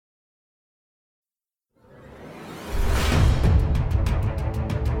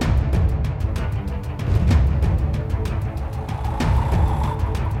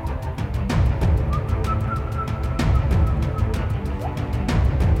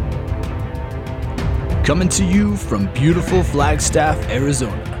Coming to you from beautiful Flagstaff,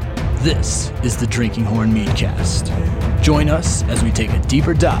 Arizona, this is the Drinking Horn Meadcast. Join us as we take a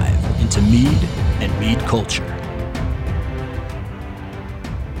deeper dive into mead and mead culture.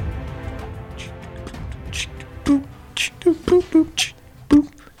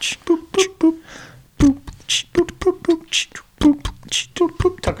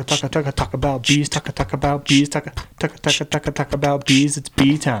 Talk about bees, talk about bees, talk about bees. It's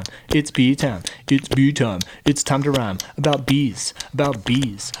bee time, it's bee time, it's bee time. It's time to rhyme about bees, about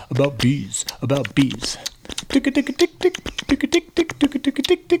bees, about bees, about bees. Tick a tick a tick tick, tick a tick tick, tick a tick a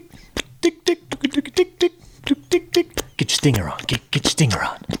tick tick, tick tick tick tick tick tick tick, tick tick. Get your stinger on, get your stinger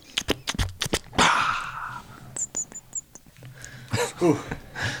on. Ooh.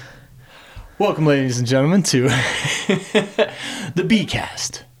 Welcome, ladies and gentlemen, to the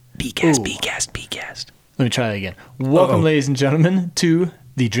Beecast. Beecast. Let me try that again. Welcome, ladies and gentlemen, to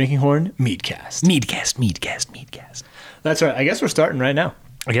the Drinking Horn Meadcast. Meadcast. That's right. I guess we're starting right now.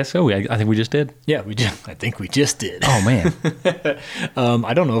 I guess so. I think we just did. Yeah, we did. I think we just did. Oh, man.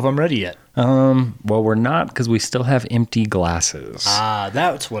 I don't know if I'm ready yet. Well, we're not because we still have empty glasses.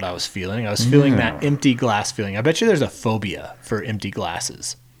 That's what I was feeling. I was feeling that empty glass feeling. I bet you there's a phobia for empty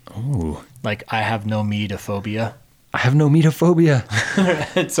glasses. Ooh. Like, I have no meadophobia. I have no meatophobia.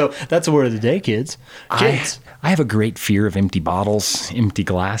 So that's the word of the day, kids. I have a great fear of empty bottles, empty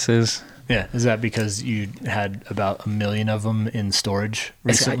glasses. Yeah, is that because you had about 1 million of them in storage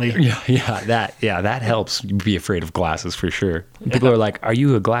recently? That helps you be afraid of glasses for sure. People are like, "Are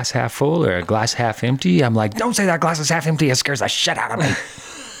you a glass half full or a glass half empty?" I'm like, "Don't say that glass is half empty. It scares the shit out of me."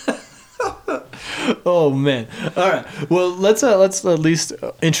 Oh man! All right. Well, let's at least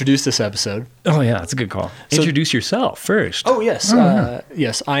introduce this episode. Oh yeah, that's a good call. Introduce yourself first. Oh yes,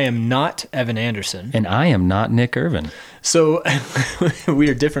 yes. I am not Evan Anderson, and I am not Nick Irvin. So we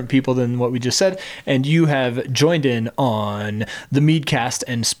are different people than what we just said, and you have joined in on the Meadcast,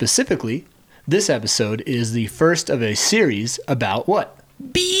 and specifically, this episode is the first of a series about what?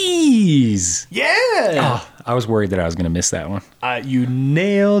 Bees. Yeah. Oh, I was worried that I was going to miss that one. You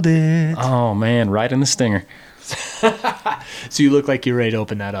nailed it. Oh man, right in the stinger. So you look like you're ready to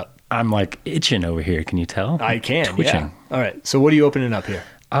open that up. I'm like itching over here. Can you tell? I can. Twitching. Yeah. All right. So what are you opening up here?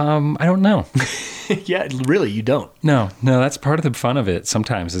 I don't know. Yeah, really, you don't. No, that's part of the fun of it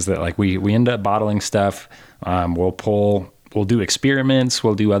sometimes is that like we end up bottling stuff. We'll do experiments,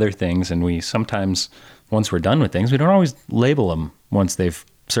 we'll do other things. And we sometimes, once we're done with things, we don't always label them once they've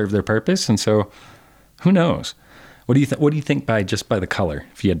served their purpose. And so who knows? What do you think by the color,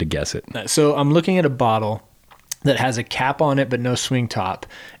 if you had to guess it? So I'm looking at a bottle that has a cap on it, but no swing top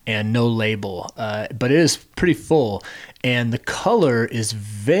and no label. But it is pretty full. And the color is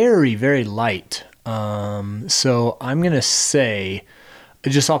very, very light. So I'm going to say,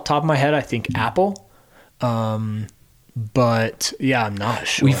 just off the top of my head, I think apple. But yeah, I'm not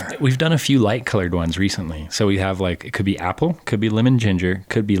sure. We've done a few light colored ones recently. So we have like, it could be apple, could be lemon ginger,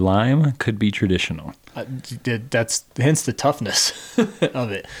 could be lime, could be traditional. That's hence the toughness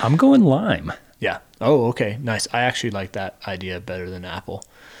of it. I'm going lime. Yeah. Oh, okay. Nice. I actually like that idea better than apple.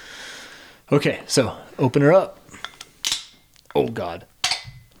 Okay. So open her up. Oh God.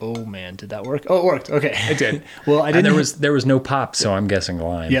 Oh man, did that work? Oh, it worked. Okay, it did. Well, I didn't. There was no pop, so I'm guessing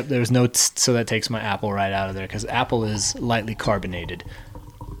lime. Yep, there was no. So that takes my apple right out of there because apple is lightly carbonated.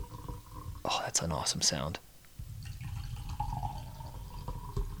 Oh, that's an awesome sound.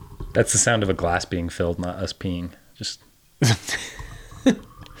 That's the sound of a glass being filled, not us peeing. Just.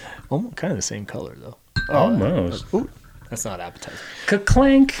 Almost kind of the same color though. Almost. That's not appetizing.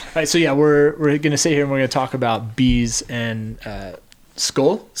 Ka-clank. All right, so yeah, we're gonna sit here and we're gonna talk about bees and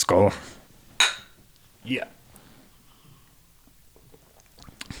Skull. Yeah.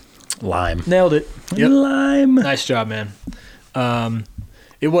 Lime. Nailed it. Yep. Lime. Nice job, man.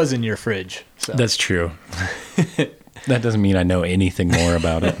 It was in your fridge. So. That's true. That doesn't mean I know anything more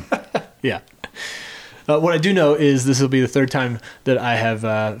about it. Yeah. What I do know is this will be the third time that I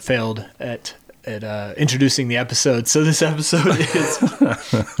have failed at introducing the episode. So this episode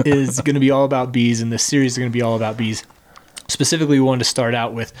is going to be all about bees, and this series is going to be all about bees. Specifically, we wanted to start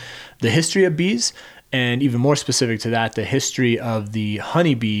out with the history of bees, and even more specific to that, the history of the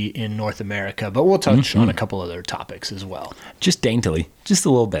honeybee in North America. But we'll touch on a couple other topics as well. Just daintily, just a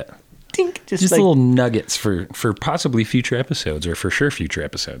little bit. Just like, little nuggets for possibly future episodes, or for sure future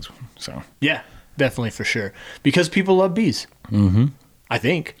episodes. So yeah, definitely for sure, because people love bees. Mm-hmm. I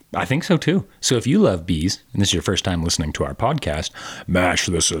think. I think so too. So if you love bees, and this is your first time listening to our podcast, mash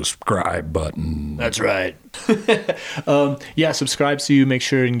the subscribe button. That's right. Yeah, subscribe so you make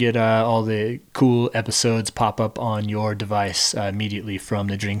sure and get all the cool episodes pop up on your device immediately from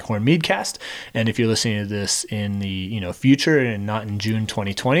the Drinkhorn Meadcast. And if you're listening to this in the future and not in June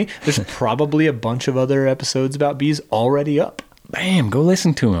 2020, there's probably a bunch of other episodes about bees already up. Bam, go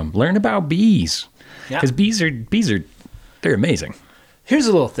listen to them. Learn about bees. Yeah. Because bees are they're amazing. Here's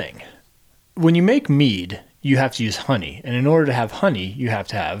a little thing. When you make mead, you have to use honey. And in order to have honey, you have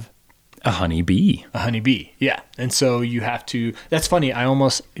to have A honeybee. a honeybee. Yeah. And so you have to, that's funny.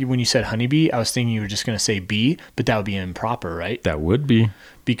 When you said honeybee, I was thinking you were just going to say bee, but that would be improper, right? That would be.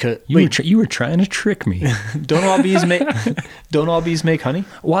 Because You were trying to trick me. don't all bees make honey?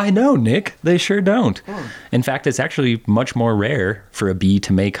 Why no, Nick? They sure don't. In fact, it's actually much more rare for a bee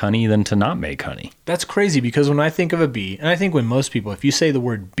to make honey than to not make honey. That's crazy because when I think of a bee, and I think when most people, if you say the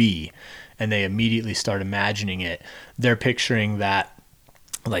word bee and they immediately start imagining it, they're picturing that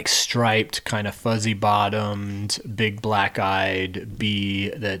like striped, kind of fuzzy bottomed, big black eyed bee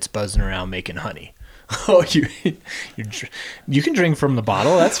that's buzzing around making honey. Oh, you can drink from the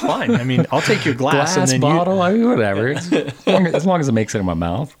bottle. That's fine. I mean, I'll take your glass and then bottle. I mean, whatever. As long as it makes it in my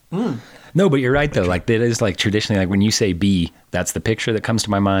mouth. No, but you're right though. Like it is like traditionally, like when you say bee, that's the picture that comes to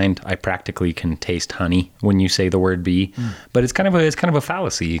my mind. I practically can taste honey when you say the word bee, but it's kind of a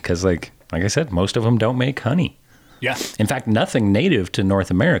fallacy because like I said, most of them don't make honey. Yeah. In fact, nothing native to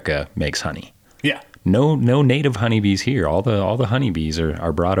North America makes honey. Yeah. No native honeybees here. All the honeybees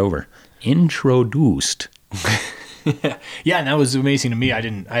are brought over. Introduced. Yeah, and that was amazing to me. I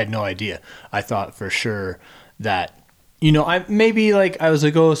had no idea. I thought for sure that, I was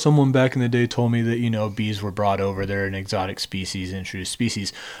like, oh, someone back in the day told me that, bees were brought over. They're an exotic species, introduced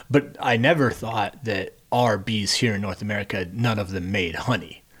species. But I never thought that our bees here in North America, none of them made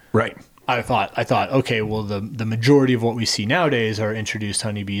honey. Right. I thought, okay, well, the majority of what we see nowadays are introduced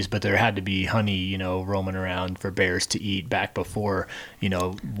honeybees, but there had to be honey, roaming around for bears to eat back before,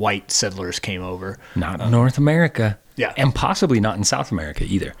 white settlers came over. Not in North America. Yeah. And possibly not in South America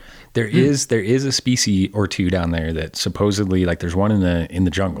either. There is a species or two down there that supposedly, like there's one in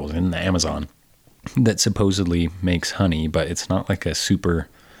the jungles, in the Amazon, that supposedly makes honey, but it's not like a super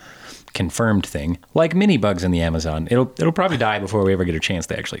confirmed thing, like mini bugs in the Amazon. It'll probably die before we ever get a chance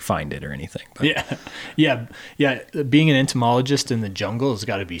to actually find it or anything. But. Yeah. Being an entomologist in the jungle has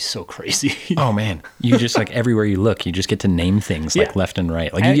got to be so crazy. Oh man, you just like everywhere you look, you just get to name things like left and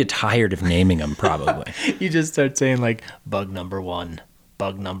right. Like you get tired of naming them probably. You just start saying like bug number 1,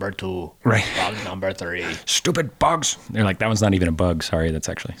 bug number 2, right? Bug number 3. Stupid bugs. They're like, that one's not even a bug. Sorry, that's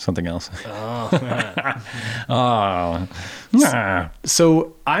actually something else.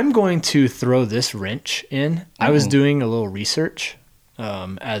 So I'm going to throw this wrench in. I was doing a little research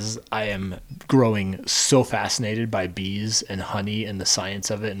as I am growing so fascinated by bees and honey and the science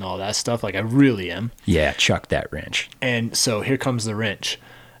of it and all that stuff. Like I really am. Yeah, chuck that wrench. And so here comes the wrench.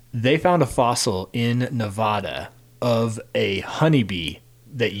 They found a fossil in Nevada of a honeybee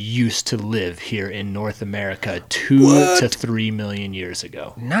that used to live here in North America 2 to 3 million years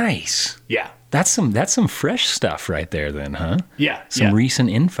ago. Nice. Yeah. That's some fresh stuff right there then, huh? Yeah. Some recent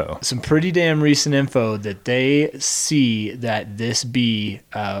info. Some pretty damn recent info that they see that this bee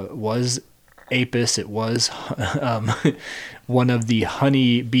was Apis. It was one of the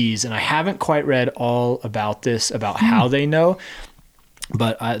honey bees. And I haven't quite read all about this, about how they know.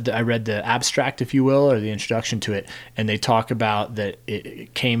 But I read the abstract, if you will, or the introduction to it, and they talk about that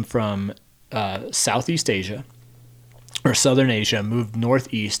it came from Southeast Asia or Southern Asia, moved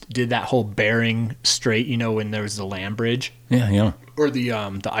northeast, did that whole Bering Strait, when there was the land bridge. Yeah. Or the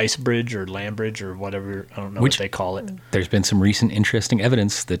ice bridge or land bridge or whatever, I don't know what they call it. There's been some recent interesting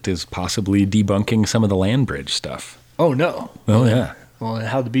evidence that is possibly debunking some of the land bridge stuff. Oh, no. Oh, yeah. Well,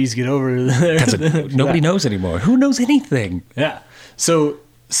 how the bees get over there. Nobody knows anymore. Who knows anything? Yeah. So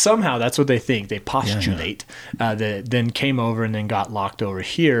somehow that's what they think. They postulate that then came over and then got locked over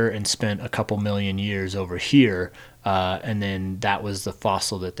here and spent a couple million years over here. And then that was the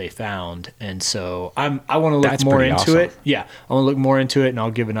fossil that they found. And so I want to look more into awesome. it. Yeah. I want to look more into it and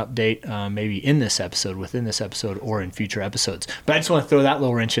I'll give an update maybe within this episode or in future episodes. But I just want to throw that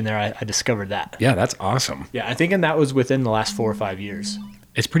little wrench in there. I discovered that. Yeah, that's awesome. Yeah. I'm thinking that was within the last 4 or 5 years.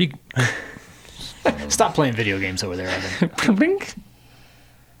 It's pretty... Stop playing video games over there, Evan.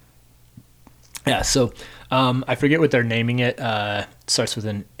 Yeah, so I forget what they're naming it. Starts with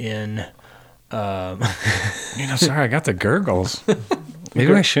an N. Sorry, I got the gurgles.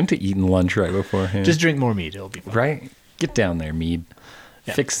 Maybe I shouldn't have eaten lunch right beforehand. Just drink more mead. It'll be fine. Right? Get down there, mead.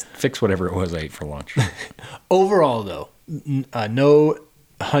 Fix whatever it was I ate for lunch. Overall, though, no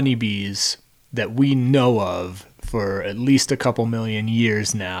honeybees that we know of for at least a couple million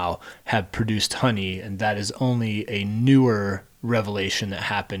years now have produced honey, and that is only a newer revelation that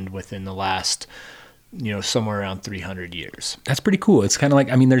happened within the last, somewhere around 300 years. That's pretty cool. It's kind of like,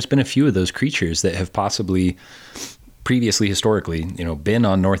 there's been a few of those creatures that have possibly previously, historically, been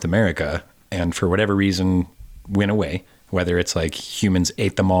on North America and for whatever reason went away. Whether it's like humans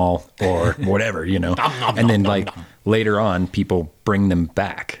ate them all or whatever, and then later on people bring them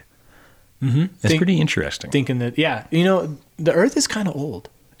back. Mm-hmm. It's pretty interesting. Thinking that, the Earth is kind of old.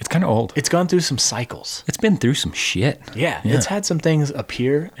 It's kind of old. It's gone through some cycles. It's been through some shit. Yeah. It's had some things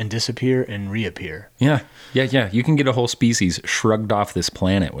appear and disappear and reappear. Yeah. You can get a whole species shrugged off this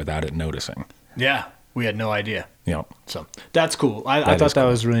planet without it noticing. Yeah. We had no idea. Yeah. So that's cool. I thought that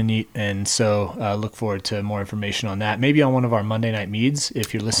was really neat. And so look forward to more information on that. Maybe on one of our Monday night meads.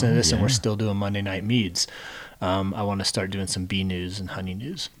 If you're listening to this and we're still doing Monday night meads, I want to start doing some bee news and honey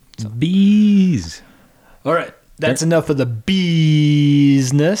news. So. Bees. All right. That's enough of the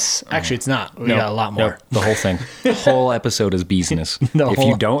beesness. Actually, it's not. We got a lot more. The whole thing. The whole episode is beesness. If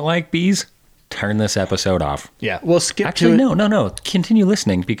you don't like bees, turn this episode off. Yeah, we'll skip Actually, to it. No. Continue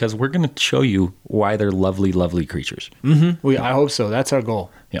listening because we're going to show you why they're lovely, lovely creatures. Mm-hmm. I hope so. That's our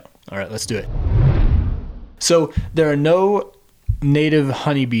goal. Yeah. All right, let's do it. So there are no native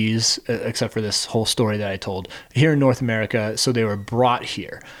honeybees, except for this whole story that I told, here in North America. So they were brought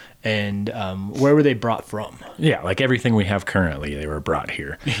here. And where were they brought from? Yeah, like everything we have currently, they were brought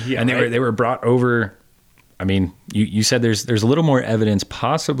here. Yeah, and they were brought over. You said there's a little more evidence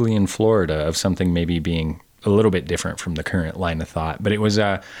possibly in Florida of something maybe being a little bit different from the current line of thought. But it was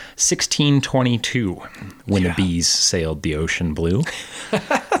 1622 when the bees sailed the ocean blue.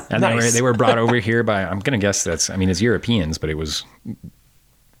 And Nice. they were brought over here by, I'm going to guess it's Europeans, but it was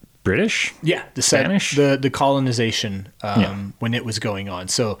British? Yeah, Spanish? The colonization when it was going on.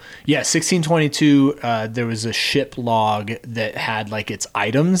 So, 1622, there was a ship log that had like its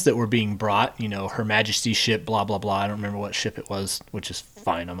items that were being brought, Her Majesty's ship, blah, blah, blah. I don't remember what ship it was, which is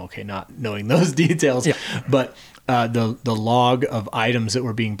fine. I'm okay not knowing those details. Yeah. But the log of items that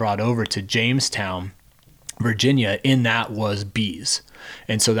were being brought over to Jamestown, Virginia, in that was bees.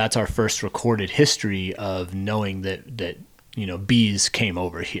 And so that's our first recorded history of knowing that bees came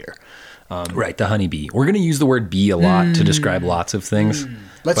over here. Right, the honeybee. We're going to use the word bee a lot to describe lots of things.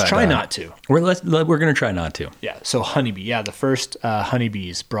 Let's try not to. We're going to try not to. Yeah, so honeybee. Yeah, the first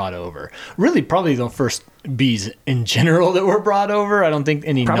honeybees brought over. Really, probably the first bees in general that were brought over. I don't think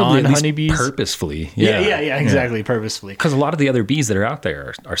any non-honeybees. Purposefully. Yeah, exactly, purposefully. Because a lot of the other bees that are out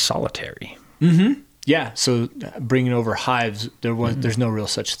there are solitary. Mm-hmm. Yeah, so bringing over hives, there's no real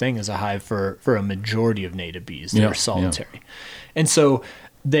such thing as a hive for a majority of native bees. They're solitary. Yeah. And so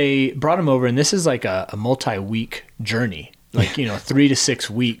they brought them over, and this is like a multi-week journey, like, 3 to 6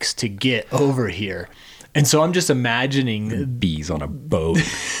 weeks to get over here. And so I'm just imagining bees on a boat.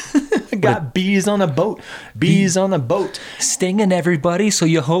 Got bees on a boat. Bees on a boat. Stinging everybody so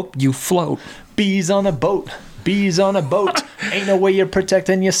you hope you float. Bees on a boat. Bees on a boat. Ain't no way you're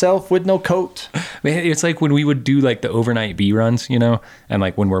protecting yourself with no coat. Man, it's like when we would do like the overnight bee runs, and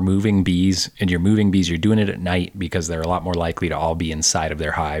like when we're moving bees and you're moving bees, you're doing it at night because they're a lot more likely to all be inside of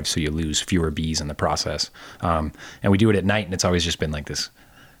their hive. So you lose fewer bees in the process. And we do it at night, and it's always just been like this,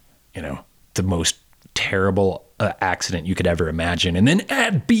 the most terrible accident you could ever imagine. And then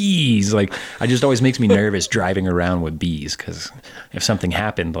add bees. Like, it just always makes me nervous driving around with bees, because if something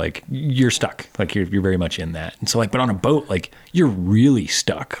happened, like, you're stuck. Like, you're very much in that. And so, like, but on a boat, like, you're really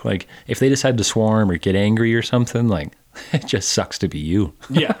stuck. Like, if they decide to swarm or get angry or something, like, it just sucks to be you.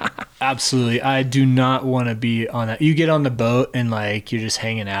 Yeah, absolutely. I do not want to be on that. You get on the boat and like you're just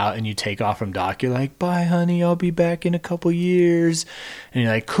hanging out and you take off from dock. You're like, bye, honey. I'll be back in a couple years. And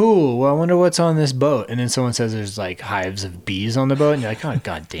you're like, cool. Well, I wonder what's on this boat. And then someone says there's like hives of bees on the boat. And you're like, oh,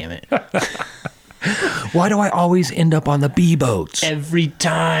 God damn it. Why do I always end up on the bee boats? Every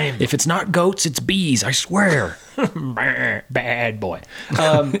time. If it's not goats, it's bees. I swear. Bad boy.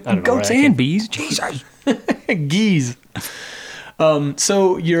 Goats and bees. Jesus. Geese.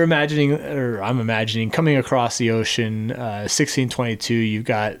 So you're imagining, or I'm imagining, coming across the ocean, 1622, you've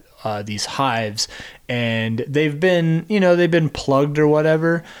got these hives, and they've been plugged or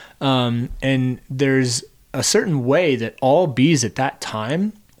whatever. And there's a certain way that all bees at that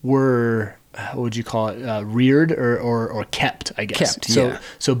time were, what would you call it, reared or kept, I guess.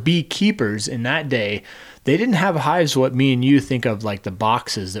 So beekeepers in that day, they didn't have hives what me and you think of like the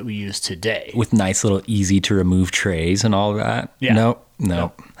boxes that we use today. With nice little easy to remove trays and all that. Yeah.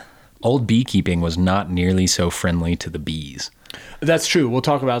 No. Old beekeeping was not nearly so friendly to the bees. That's true. We'll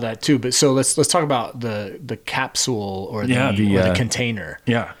talk about that too. But so let's talk about the capsule or the container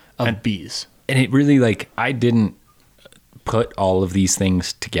of bees. And it really, like, I didn't put all of these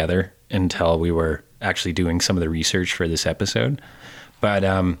things together until we were actually doing some of the research for this episode. But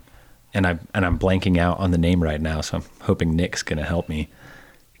and I'm blanking out on the name right now, so I'm hoping Nick's gonna help me.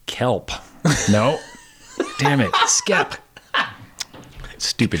 Kelp. No. Damn it. Skep.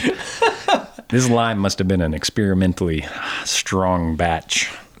 Stupid. This lime must have been an experimentally strong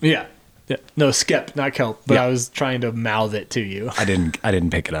batch. Yeah. No, skep, not kelp. But I was trying to mouth it to you. I didn't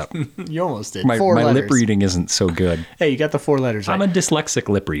pick it up. You almost did. My lip reading isn't so good. Hey, you got the 4 letters right. I'm a dyslexic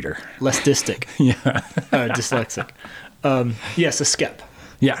lip reader. Less distic. Yeah. Dyslexic. Yes, a skep.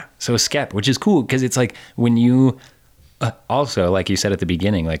 Yeah. So a skep, which is cool because it's like when you also, like you said at the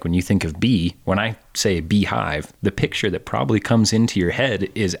beginning, like when you think of bee, when I say beehive, the picture that probably comes into your head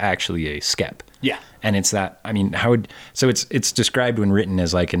is actually a skep. Yeah. And it's that, I mean, it's described when written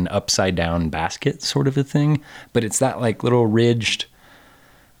as like an upside down basket sort of a thing, but it's that like little ridged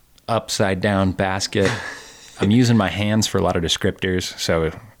upside down basket. I'm using my hands for a lot of descriptors,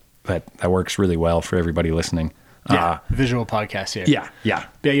 so that works really well for everybody listening. Yeah, visual podcast here. Yeah.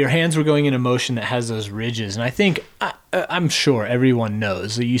 Your hands were going in a motion that has those ridges, and I think I'm sure everyone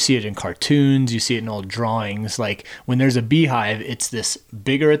knows. You see it in cartoons, you see it in old drawings. Like when there's a beehive, it's this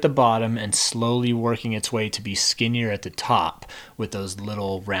bigger at the bottom and slowly working its way to be skinnier at the top with those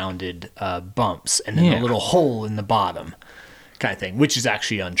little rounded bumps, and then a little hole in the bottom, kind of thing, which is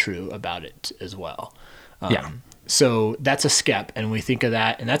actually untrue about it as well. So that's a skep, and we think of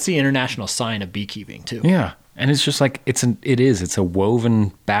that, and that's the international sign of beekeeping too. Yeah. And it's just like, it's a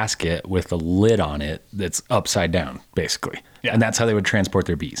woven basket with a lid on it that's upside down, basically. Yeah. And that's how they would transport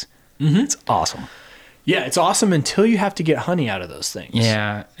their bees. Mm-hmm. It's awesome. Yeah, it's awesome until you have to get honey out of those things.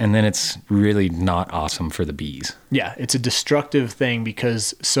 Yeah, and then it's really not awesome for the bees. Yeah, it's a destructive thing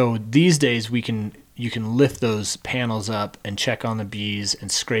because so these days you can lift those panels up and check on the bees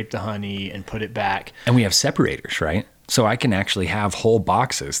and scrape the honey and put it back. And we have separators, right? So I can actually have whole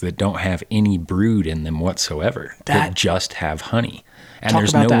boxes that don't have any brood in them whatsoever that just have honey. And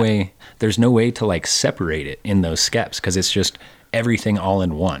there's no way to like separate it in those skeps because it's just everything all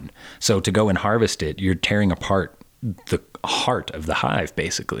in one. So to go and harvest it, you're tearing apart the heart of the hive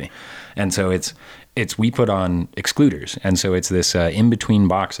basically. And so we put on excluders. And so it's this in between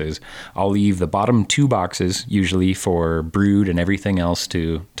boxes. I'll leave the bottom 2 boxes usually for brood and everything else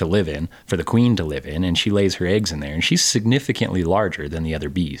to live in, for the queen to live in. And she lays her eggs in there and she's significantly larger than the other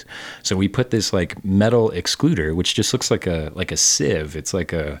bees. So we put this like metal excluder, which just looks like a sieve. It's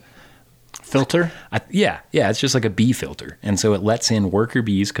like a filter. Yeah. It's just like a bee filter. And so it lets in worker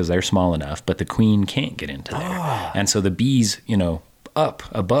bees because they're small enough, but the queen can't get into there. And so the bees, up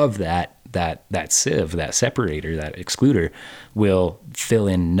above that sieve, that separator, that excluder will fill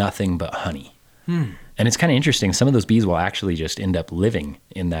in nothing but honey. And it's kind of interesting. Some of those bees will actually just end up living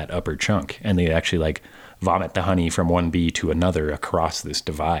in that upper chunk, and they actually like vomit the honey from one bee to another across this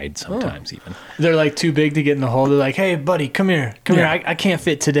divide sometimes even. They're like too big to get in the hole. They're like, hey buddy, come here. I can't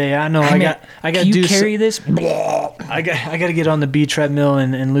fit today. I know I got to carry this. I got to get on the bee treadmill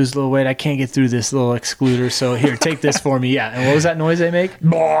and lose a little weight. I can't get through this little excluder. So here, take this for me. Yeah. And what was that noise they make?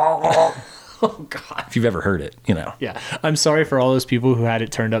 Oh God! If you've ever heard it, Yeah, I'm sorry for all those people who had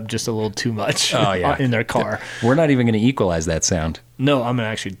it turned up just a little too much. In their car. We're not even going to equalize that sound. No, I'm gonna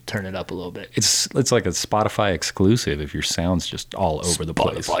actually turn it up a little bit. It's like a Spotify exclusive if your sound's just all over the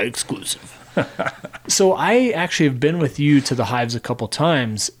place. Spotify exclusive. So I actually have been with you to the hives a couple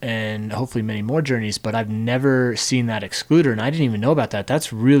times and hopefully many more journeys, but I've never seen that excluder and I didn't even know about that.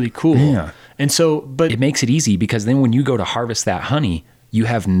 That's really cool. Yeah. And so, but it makes it easy because then when you go to harvest that honey, you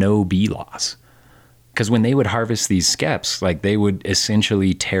have no bee loss. Because when they would harvest these skeps, like they would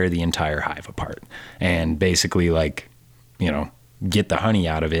essentially tear the entire hive apart and basically get the honey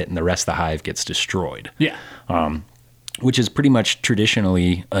out of it and the rest of the hive gets destroyed. Yeah. Which is pretty much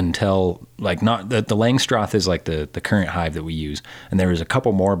traditionally until not the Langstroth is like the current hive that we use. And there was a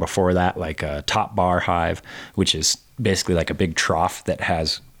couple more before that, like a top bar hive, which is basically like a big trough that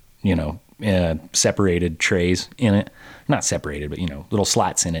has, separated trays in it. Not separated, but little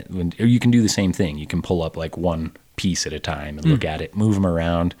slats in it. Or you can do the same thing. You can pull up like one piece at a time and look at it, move them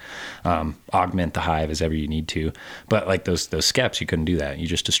around, augment the hive as ever you need to. But like those skeps, you couldn't do that. You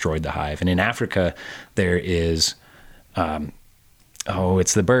just destroyed the hive. And in Africa, there is,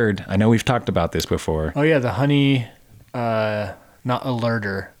 it's the bird. I know we've talked about this before. Oh yeah, the honey. not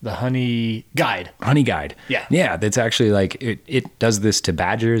alerter, the honey guide. Honey guide. Yeah. Yeah. That's actually like, it does this to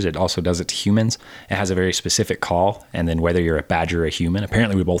badgers. It also does it to humans. It has a very specific call. And then whether you're a badger or a human,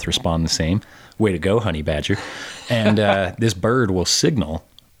 apparently we both respond the same. Way to go, honey badger. And this bird will signal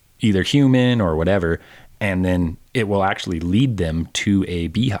either human or whatever, and then it will actually lead them to a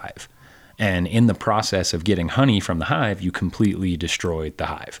beehive. And in the process of getting honey from the hive, you completely destroyed the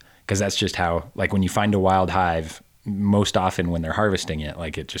hive. Because that's just how, like when you find a wild hive, most often when they're harvesting it,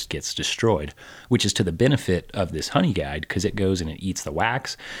 like it just gets destroyed, which is to the benefit of this honey guide, because it goes and it eats the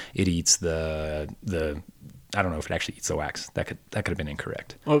wax. It eats the I don't know if it actually eats the wax. That could have been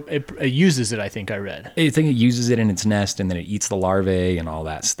incorrect. Well, it uses it, I think I read. I think it uses it in its nest, and then it eats the larvae and all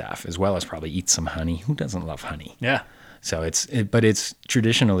that stuff, as well as probably eats some honey. Who doesn't love honey? Yeah. So but it's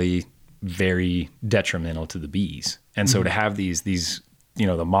traditionally very detrimental to the bees. And so to have these,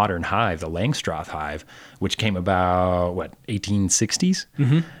 the modern hive, the Langstroth hive, which came about, 1860s,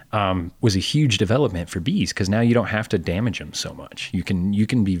 was a huge development for bees, because now you don't have to damage them so much. You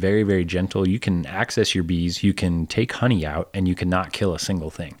can be very, very gentle. You can access your bees. You can take honey out, and you cannot kill a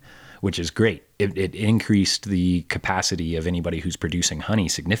single thing, which is great. It increased the capacity of anybody who's producing honey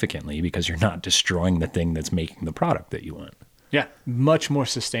significantly, because you're not destroying the thing that's making the product that you want. Yeah, much more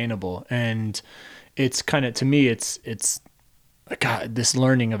sustainable. And it's kind of, to me, it's God, this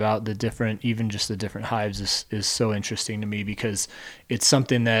learning about the different hives is so interesting to me, because it's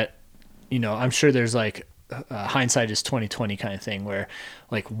something that, I'm sure there's like hindsight is 20/20 kind of thing, where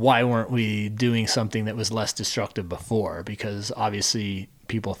like, why weren't we doing something that was less destructive before? Because obviously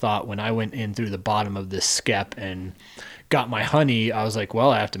people thought, when I went in through the bottom of this skep and got my honey, I was like,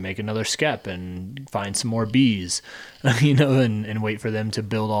 well, I have to make another skep and find some more bees, and wait for them to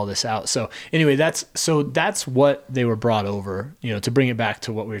build all this out. So anyway, that's what they were brought over, to bring it back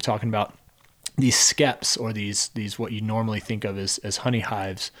to what we were talking about, these skeps, or these what you normally think of as honey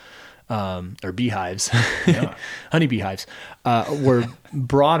hives, or beehives, honey beehives, were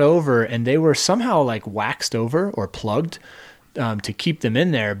brought over, and they were somehow like waxed over or plugged to keep them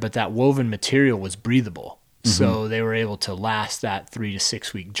in there, but that woven material was breathable. So they were able to last that 3 to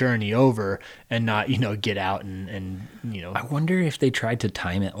 6 week journey over, and not, get out and. I wonder if they tried to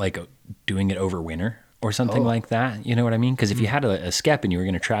time it, like doing it over winter or something like that. You know what I mean? Because if you had a skep and you were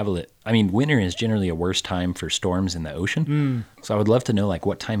going to travel it, winter is generally a worse time for storms in the ocean. So I would love to know like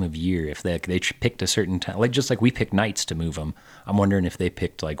what time of year, if they picked a certain time, like just like we pick nights to move them. I'm wondering if they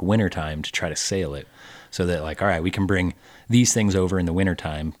picked like winter time to try to sail it. So that like, all right, we can bring these things over in the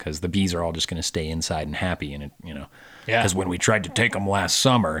wintertime, because the bees are all just going to stay inside and happy. And because when we tried to take them last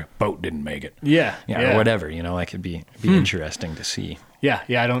summer, boat didn't make it. Yeah. Or whatever, like it'd be interesting to see. Yeah.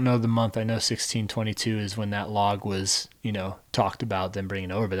 I don't know the month. I know 1622 is when that log was, talked about them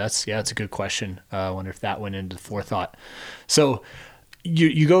bringing over. But that's a good question. I wonder if that went into forethought. So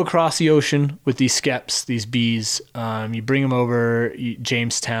you go across the ocean with these skeps, these bees. You bring them over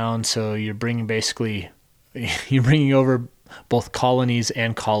Jamestown. So you're bringing over both colonies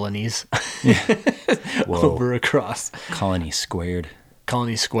and colonies over across. Colony squared.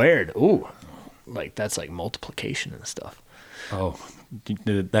 Ooh, like that's like multiplication and stuff. Oh,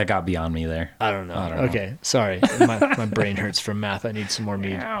 that got beyond me there. I don't know. Okay, sorry. My brain hurts from math. I need some more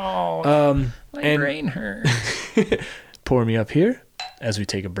mead. My brain hurts. Pour me up here as we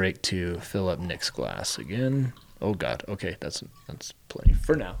take a break to fill up Nick's glass again. Oh God. Okay, that's plenty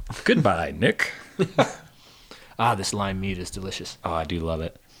for now. Goodbye, Nick. This lime mead is delicious. Oh, I do love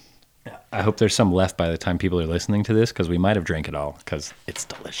it. Yeah. I hope there's some left by the time people are listening to this, because we might have drank it all, because it's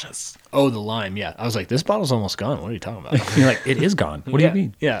delicious. Oh, the lime, yeah. I was like, this bottle's almost gone. What are you talking about? You're like, it is gone. What do you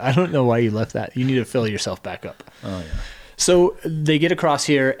mean? Yeah, I don't know why you left that. You need to fill yourself back up. Oh, yeah. So they get across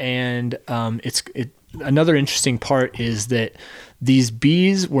here, and another interesting part is that these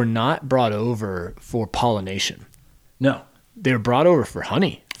bees were not brought over for pollination. No. They were brought over for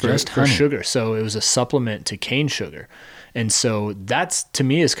honey. For honey. Sugar. So it was a supplement to cane sugar. And so that's, to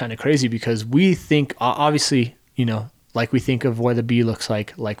me, is kind of crazy, because we think, obviously, like we think of what a bee looks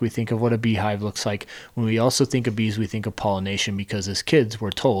like we think of what a beehive looks like. When we also think of bees, we think of pollination, because as kids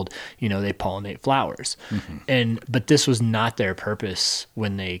we're told, they pollinate flowers. But this was not their purpose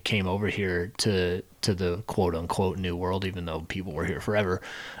when they came over here to the quote unquote New World, even though people were here forever.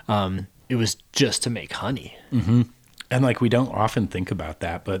 It was just to make honey. And like, we don't often think about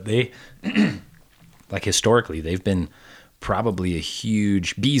that, but they, like historically, they've been probably a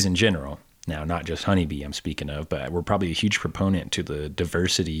huge, bees in general, now not just honeybee I'm speaking of, but we're probably a huge proponent to the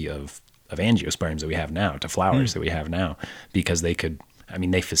diversity of angiosperms that we have now, to flowers that we have now, because they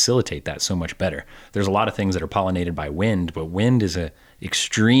facilitate that so much better. There's a lot of things that are pollinated by wind, but wind is a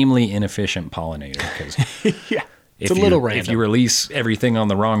extremely inefficient pollinator, because If a little If random. you release everything on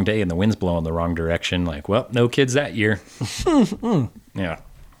the wrong day and the wind's blowing the wrong direction, like, well, no kids that year. Yeah.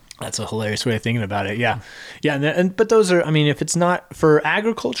 That's a hilarious way of thinking about it. Yeah. Yeah. But those are, I mean, if it's not for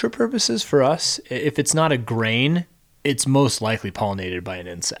agriculture purposes for us, if it's not a grain, it's most likely pollinated by an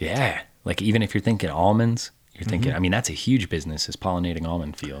insect. Yeah. Like even if you're thinking almonds, you're thinking, I mean, that's a huge business is pollinating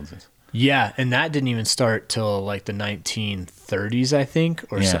almond fields. Yeah. And that didn't even start till like the 1930s, I think,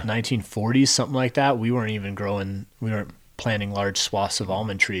 or 1940s, something like that. We weren't planting large swaths of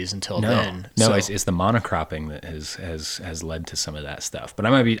almond trees until then. No, So it's the monocropping that has led to some of that stuff. But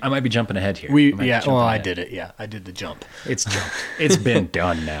I might be jumping ahead here. I did it. Yeah. I did the jump. It's jumped. It's been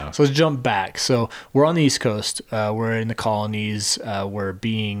done now. So let's jump back. So we're on the East Coast. We're in the colonies. You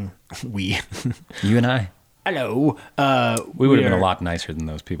and I. Hello. We would have been a lot nicer than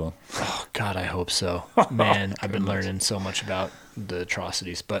those people. Oh, God, I hope so. Man, I've been learning so much about the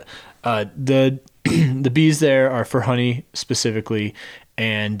atrocities. But the bees there are for honey specifically,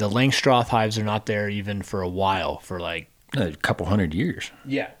 and the Langstroth hives are not there even for a while, for like A couple hundred years.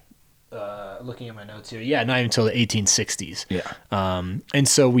 Yeah. Looking at my notes here. Yeah, not even until the 1860s. Yeah. And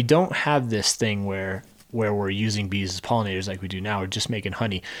so we don't have this thing where we're using bees as pollinators like we do now. We're just making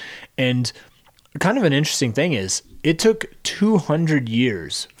honey. And kind of an interesting thing is it took 200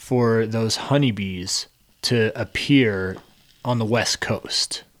 years for those honeybees to appear on the West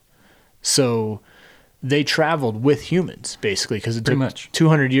Coast. So they traveled with humans, basically, because it Pretty took much.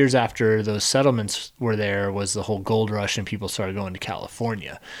 200 years after those settlements were there was the whole gold rush and people started going to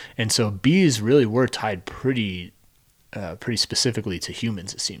California. And so bees really were tied pretty specifically to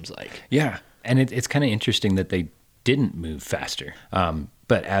humans, it seems like. Yeah. And it's kind of interesting that they didn't move faster.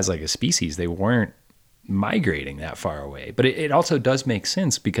 But as like a species, they weren't migrating that far away. But it also does make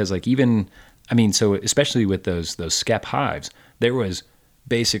sense because like even, I mean, so especially with those skep hives, there was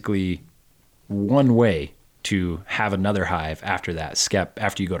basically one way to have another hive after that skep,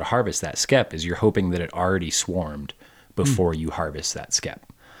 after you go to harvest that skep, is you're hoping that it already swarmed before you harvest that skep.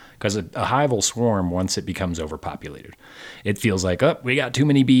 Because a hive will swarm once it becomes overpopulated. It feels like, oh, we got too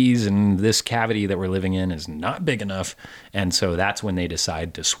many bees and this cavity that we're living in is not big enough. And so that's when they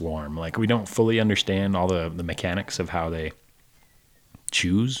decide to swarm. Like we don't fully understand all the mechanics of how they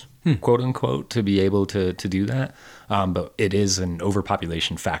choose, quote unquote, to be able to do that. But it is an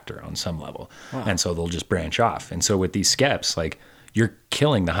overpopulation factor on some level. Wow. And so they'll just branch off. And so with these skeps, like you're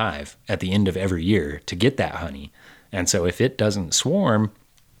killing the hive at the end of every year to get that honey. And so if it doesn't swarm,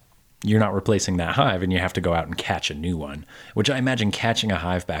 you're not replacing that hive and you have to go out and catch a new one, which I imagine catching a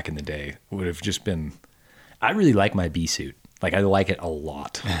hive back in the day would have just been, I really like my bee suit. Like I like it a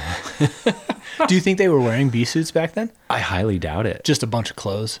lot. Do you think they were wearing bee suits back then? I highly doubt it. Just a bunch of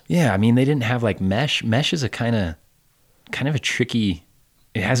clothes. Yeah. I mean, they didn't have like mesh. Mesh is a kind of a tricky,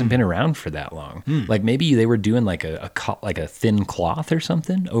 it hasn't been around for that long. Like maybe they were doing like a thin cloth or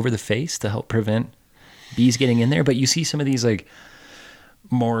something over the face to help prevent bees getting in there. But you see some of these like,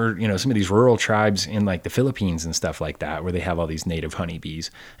 more, some of these rural tribes in like the Philippines and stuff like that, where they have all these native honeybees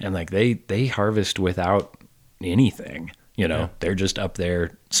and like they harvest without anything, they're just up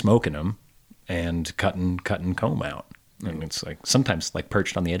there smoking them and cutting comb out. And it's like sometimes like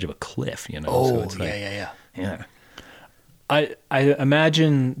perched on the edge of a cliff, Oh, so it's yeah. I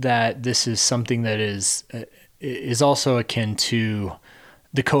imagine that this is something that is also akin to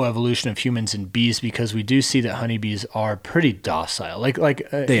the coevolution of humans and bees, because we do see that honeybees are pretty docile, like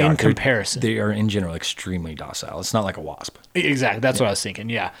they in are. comparison. They are in general extremely docile. It's not like a wasp. Exactly. That's what I was thinking.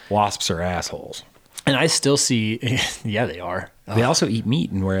 Yeah. Wasps are assholes. And I still see, yeah, they are. They also eat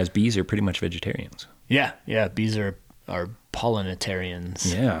meat, and whereas bees are pretty much vegetarians. Yeah. Bees are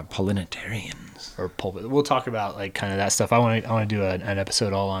pollinatarians. Yeah, pollinatarians. Or we'll talk about like kind of that stuff. I want to do an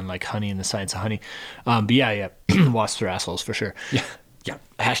episode all on like honey and the science of honey. But yeah, wasps are assholes for sure. Yeah. Yeah.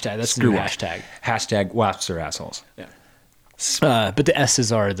 Hashtag. That's the new hashtag. Hashtag wasps are assholes. Yeah. But the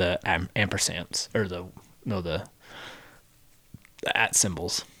S's are the ampersands, or the at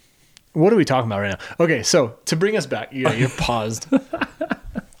symbols. What are we talking about right now? Okay, so to bring us back, you're paused.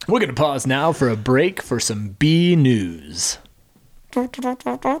 We're going to pause now for a break for some bee news. I don't know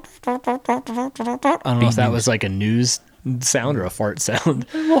if that was like a news sound or a fart sound.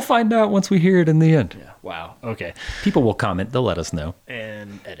 We'll find out once we hear it in the end. Yeah. Wow. Okay. People will comment. They'll let us know.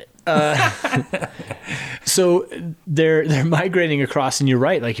 And edit. So they're migrating across, and you're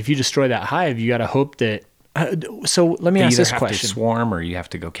right. Like if you destroy that hive, you got to hope that. So let me ask this question: to swarm, or you have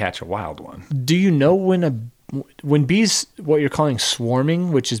to go catch a wild one. Do you know when bees, what you're calling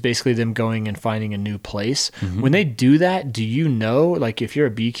swarming, which is basically them going and finding a new place, when they do that, do you know, like if you're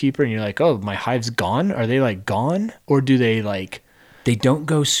a beekeeper and you're like, oh, my hive's gone, are they like gone, or do they like? They don't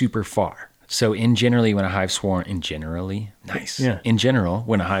go super far. So in general, when a hive swarms,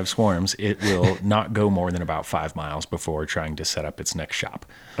 it will not go more than about 5 miles before trying to set up its next shop.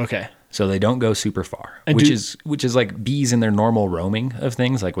 Okay. So they don't go super far, And which is like bees in their normal roaming of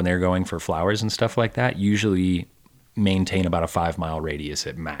things, like when they're going for flowers and stuff like that, usually maintain about a 5 mile radius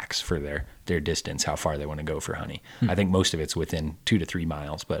at max for their distance, how far they want to go for honey. I think most of it's within 2 to 3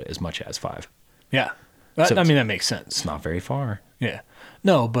 miles, but as much as 5. Yeah. So I mean, that makes sense. It's not very far. Yeah.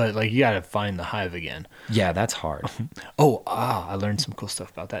 No, but like you got to find the hive again. Yeah, that's hard. I learned some cool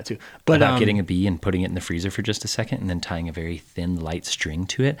stuff about that too. But About getting a bee and putting it in the freezer for just a second and then tying a very thin, light string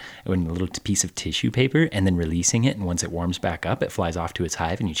to it and a little piece of tissue paper and then releasing it. And once it warms back up, it flies off to its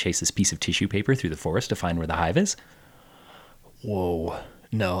hive and you chase this piece of tissue paper through the forest to find where the hive is. Whoa.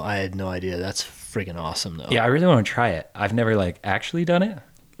 No, I had no idea. That's freaking awesome though. Yeah, I really want to try it. I've never actually done it,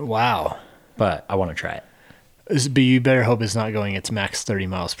 Wow. but I want to try it. But you better hope it's not going its max 30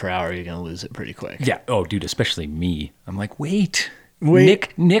 miles per hour. You're going to lose it pretty quick. Yeah. Oh, dude, especially me. I'm like, wait.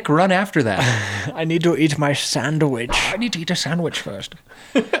 Nick, run after that. I need to eat my sandwich. I need to eat a sandwich first.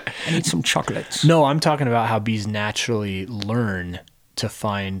 I need some chocolates. No, I'm talking about how bees naturally learn to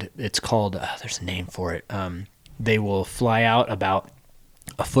find, it's called, there's a name for it. They will fly out about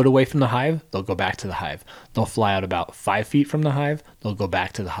a foot away from the hive. They'll go back to the hive. They'll fly out about 5 feet from the hive. They'll go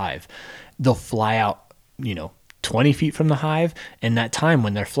back to the hive. They'll fly out, 20 feet from the hive. And that time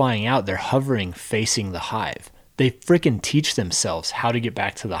when they're flying out, they're hovering facing the hive. They freaking teach themselves how to get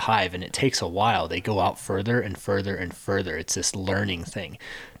back to the hive. And it takes a while. They go out further and further and further. It's this learning thing.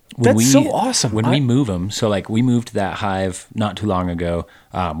 That's so awesome. When we move them, so we moved that hive not too long ago.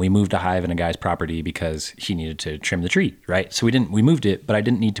 We moved a hive in a guy's property because he needed to trim the tree, right? So we moved it, but I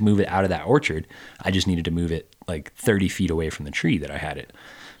didn't need to move it out of that orchard. I just needed to move it 30 feet away from the tree that I had it.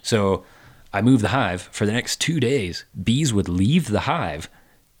 So I moved the hive. For the next 2 days, bees would leave the hive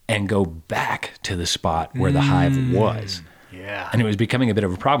and go back to the spot where the hive was. Yeah. And it was becoming a bit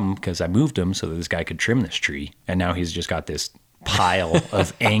of a problem because I moved him so that this guy could trim this tree. And now he's just got this pile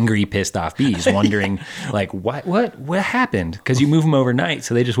of angry, pissed off bees wondering what happened? Because you move them overnight.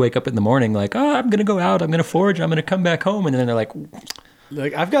 So they just wake up in the morning I'm going to go out. I'm going to forage. I'm going to come back home. And then they're like,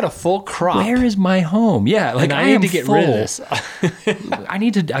 I've got a full crop. where is my home? Yeah. I need to get rid of this. I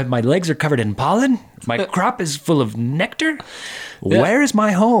need to, my legs are covered in pollen. My crop is full of nectar. Yeah. Where is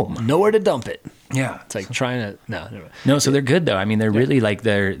my home? Nowhere to dump it. Yeah. It's trying to, No, so they're good though. I mean, they're really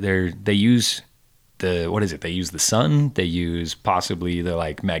they use they use the sun, they use possibly the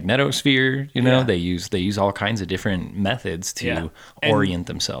magnetosphere, they use all kinds of different methods to orient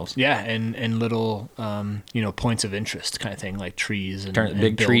themselves. Yeah. And little, points of interest kind of thing, like trees and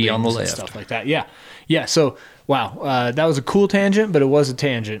big tree on the left, stuff like that. Yeah. Yeah. So, wow. That was a cool tangent, but it was a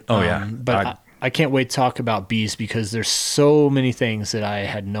tangent. Oh yeah. But I can't wait to talk about bees because there's so many things that I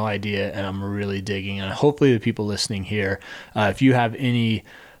had no idea and I'm really digging. And hopefully the people listening here, if you have any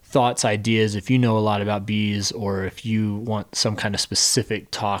thoughts, ideas, if you know a lot about bees or if you want some kind of specific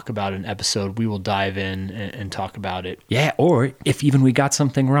talk about an episode, we will dive in and talk about it. Yeah, or if even we got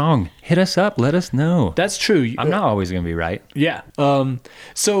something wrong, hit us up, let us know. That's true. I'm not always going to be right. Yeah.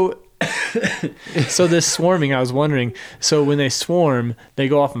 So this swarming, I was wondering, so when they swarm, they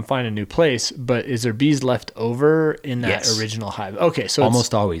go off and find a new place, but is there bees left over in that original hive? Okay, so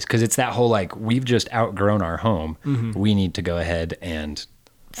almost always, because it's that whole we've just outgrown our home. Mm-hmm. We need to go ahead and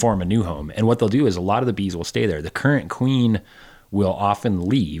form a new home. And what they'll do is a lot of the bees will stay there. The current queen will often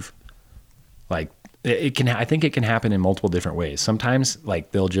leave. I think it can happen in multiple different ways. Sometimes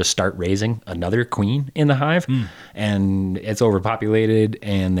they'll just start raising another queen in the hive and it's overpopulated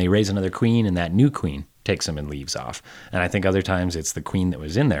and they raise another queen and that new queen takes them and leaves off. And I think other times it's the queen that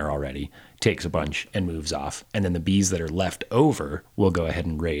was in there already takes a bunch and moves off. And then the bees that are left over will go ahead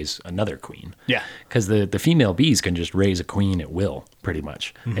and raise another queen. Yeah. Because the female bees can just raise a queen at will, pretty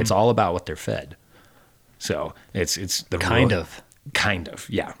much. Mm-hmm. It's all about what they're fed. So it's the kind of,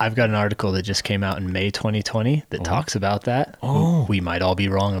 yeah. I've got an article that just came out in May 2020 that talks about that. Oh. We might all be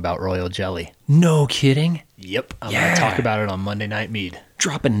wrong about royal jelly. No kidding. Yep. I'm going to talk about it on Monday Night Mead.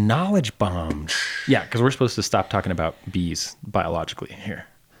 Dropping knowledge bombs. Yeah, because we're supposed to stop talking about bees biologically here.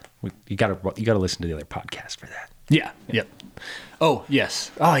 You gotta listen to the other podcast for that. Yeah. Yep. Oh yes.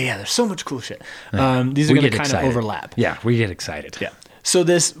 Oh yeah. There's so much cool shit. These are going to kind of overlap. Yeah, we get excited. Yeah. So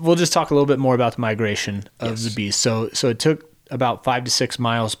we'll just talk a little bit more about the migration of the bees. So it took about 5 to 6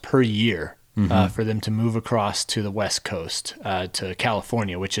 miles per year for them to move across to the West Coast to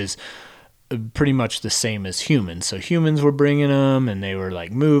California, which is pretty much the same as humans. So humans were bringing them and they were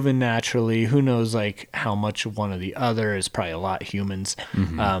moving naturally. Who knows how much of one or the other is probably a lot humans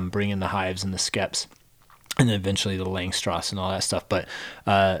bringing the hives and the skeps. and then eventually the Langstrasse and all that stuff. But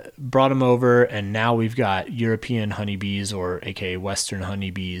brought them over, and now we've got European honeybees, or aka Western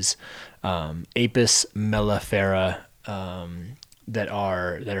honeybees, Apis mellifera, that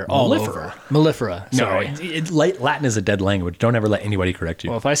are all over. Mellifera. Sorry. No, Latin is a dead language. Don't ever let anybody correct you.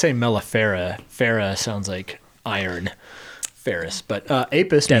 Well, if I say mellifera, fera sounds like iron, ferrous. But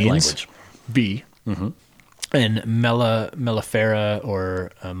Apis Dead means language. bee, and mellifera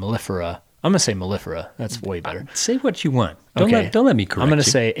or mellifera. I'm gonna say mellifera. That's way better. Say what you want. Don't let me correct I'm gonna you.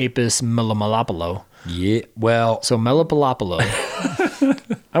 say Apis mellifera. Yeah, well, So mellifera.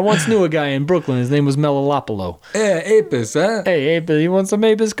 I once knew a guy in Brooklyn. His name was Mellifera. hey, Apis, huh? Hey, Apis, you want some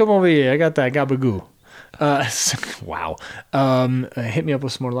Apis? Come over here. I got that gabagoo. Wow. Hit me up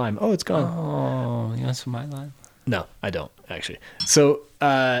with some more lime. Oh, it's gone. Oh, you want some of my line? No, I don't, actually. So,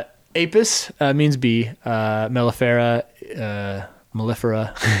 Apis means bee. Mellifera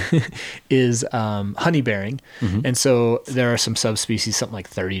is honey bearing. And so there are some subspecies, something like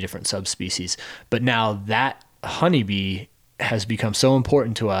 30 different subspecies. But now that honeybee has become so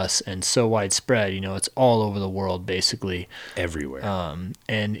important to us and so widespread, it's all over the world, basically. Everywhere.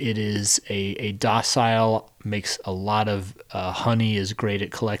 And it is a docile, makes a lot of honey, is great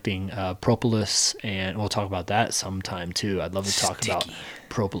at collecting propolis, and we'll talk about that sometime too. I'd love to talk about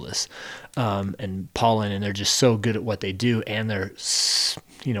propolis and pollen, and they're just so good at what they do, and they're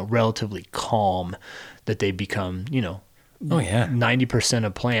relatively calm that they become 90%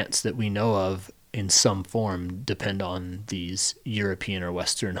 of plants that we know of in some form depend on these European or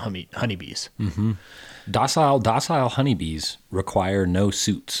Western honeybees. Mm-hmm. Docile honeybees require no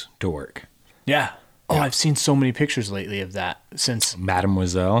suits to work. Yeah. Oh, I've seen so many pictures lately of that since.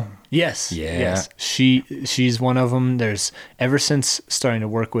 Mademoiselle. Yes. Yeah. Yes. She's one of them. There's ever since starting to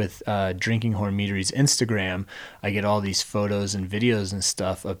work with Drinking Horn Meadery's Instagram, I get all these photos and videos and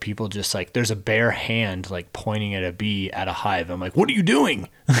stuff of people just like, there's a bare hand like pointing at a bee at a hive. I'm like, what are you doing?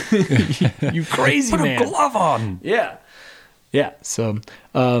 You crazy man. Put a glove on. Yeah. Yeah. So,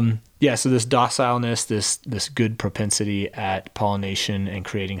 so this docileness, this good propensity at pollination and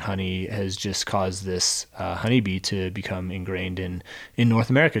creating honey has just caused this honeybee to become ingrained in North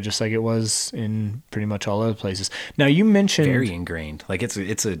America, just like it was in pretty much all other places. Now, you mentioned Very ingrained. Like it's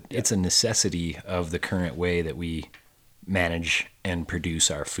a necessity of the current way that we manage and produce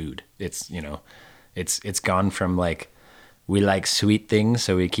our food. It's it's gone from like we like sweet things,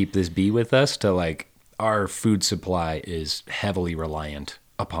 so we keep this bee with us, to like our food supply is heavily reliant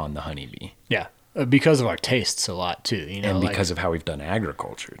upon the honeybee. Yeah, because of our tastes a lot too, and because of how we've done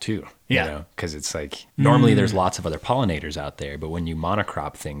agriculture too. Yeah, because it's like normally there's lots of other pollinators out there, but when you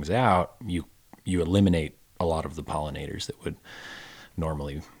monocrop things out, you eliminate a lot of the pollinators that would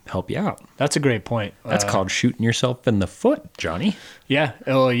normally help you out. That's a great point. That's called shooting yourself in the foot, Johnny. Yeah.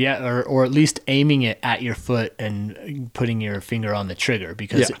 Oh, yeah. Or at least aiming it at your foot and putting your finger on the trigger.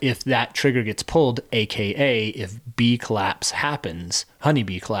 Because if that trigger gets pulled, AKA if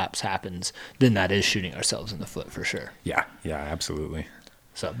honeybee collapse happens, then that is shooting ourselves in the foot for sure. Yeah. Yeah, absolutely.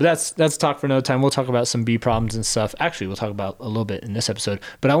 So, but that's talk for another time. We'll talk about some bee problems and stuff. Actually, we'll talk about a little bit in this episode.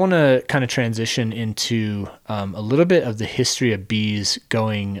 But I want to kind of transition into a little bit of the history of bees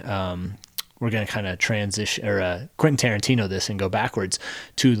going. We're going to kind of transition, or Quentin Tarantino this and go backwards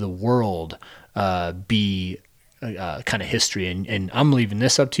to the world bee kind of history. And I'm leaving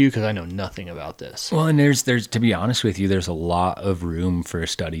this up to you because I know nothing about this. Well, and there's to be honest with you, there's a lot of room for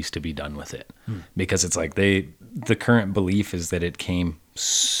studies to be done with it because it's like the current belief is that it came.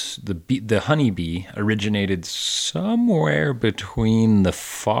 The honeybee originated somewhere between the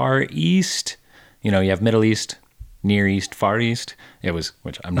Far East. You have Middle East, Near East, Far East.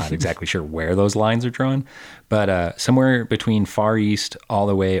 Which I'm not exactly sure where those lines are drawn, but somewhere between Far East all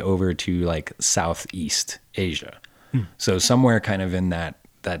the way over to like Southeast Asia. So somewhere kind of in that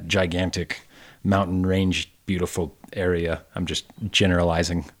gigantic mountain range, beautiful area. I'm just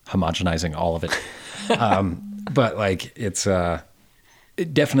generalizing, homogenizing all of it. But like it's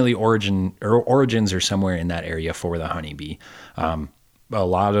definitely origins are somewhere in that area for the honeybee. A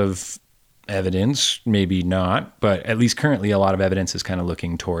lot of evidence, maybe not, but at least currently a lot of evidence is kind of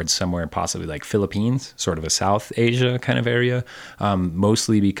looking towards somewhere possibly like Philippines, sort of a South Asia kind of area,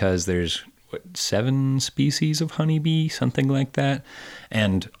 mostly because there's 7 species of honeybee, something like that,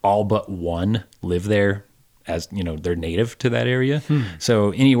 and all but one live there as they're native to that area. So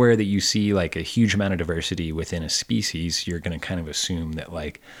anywhere that you see like a huge amount of diversity within a species, you're going to kind of assume that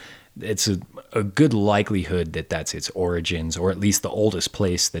like it's a good likelihood that that's its origins, or at least the oldest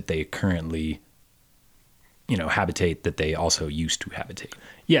place that they currently habitate, that they also used to habitate.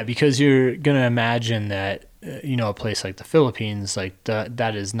 Yeah, because you're going to imagine that a place like the Philippines, like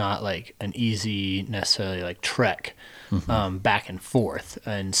that is not like an easy necessarily like trek back and forth.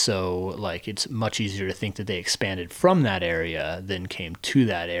 And so like it's much easier to think that they expanded from that area than came to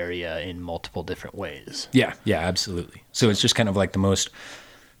that area in multiple different ways. Yeah, absolutely. So it's just kind of like the most,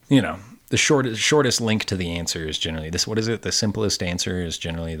 the shortest link to the answer is generally this. What is it? The simplest answer is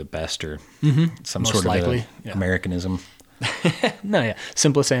generally the best, or some Most sort likely, of yeah. Americanism. No, yeah.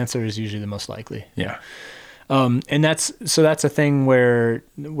 Simplest answer is usually the most likely. Yeah. And that's a thing where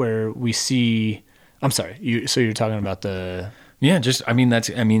we see. I'm sorry. So you're talking about the. Yeah, and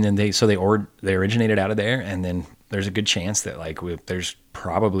they originated out of there, and then there's a good chance that like there's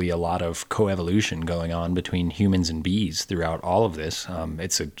probably a lot of coevolution going on between humans and bees throughout all of this.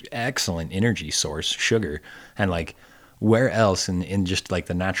 It's an excellent energy source, sugar, and like where else in just like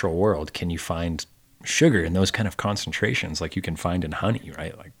the natural world can you find sugar in those kind of concentrations like you can find in honey,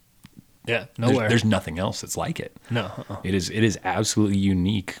 right? Like, yeah, nowhere. There's nothing else that's like it. No, it is absolutely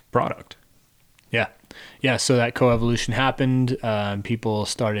unique product. Yeah. So that coevolution happened. People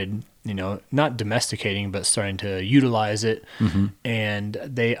started, not domesticating, but starting to utilize it. And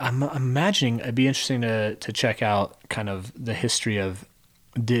I'm imagining it'd be interesting to check out kind of the history of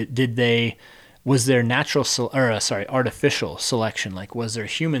was there artificial selection? Like, was there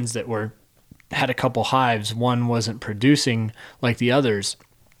humans that had a couple hives, one wasn't producing like the others,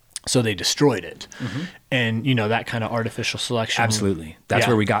 so they destroyed it. And that kind of artificial selection. Absolutely.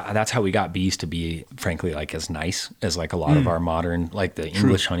 That's how we got bees to be, frankly, like as nice as like a lot of our modern, like the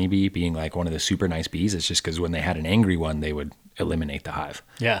English honeybee being like one of the super nice bees. It's just because when they had an angry one, they would eliminate the hive.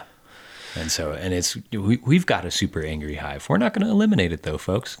 Yeah. And we've got a super angry hive. We're not going to eliminate it though,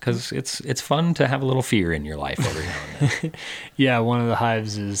 folks, because it's fun to have a little fear in your life every now and then. Yeah, one of the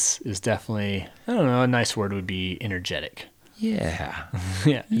hives is definitely, I don't know, a nice word would be energetic. Yeah.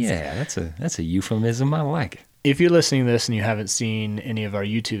 Yeah. That's a euphemism. I like it. If you're listening to this and you haven't seen any of our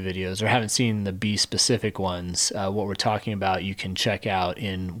YouTube videos or haven't seen the bee specific ones, what we're talking about, you can check out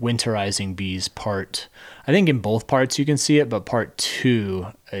in Winterizing Bees part. I think in both parts you can see it, but part 2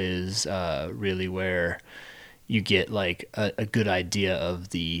 is really where you get like a good idea of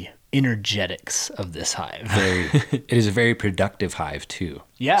the energetics of this hive. It is a very productive hive too.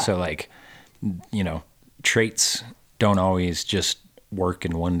 Yeah. So like, traits don't always just work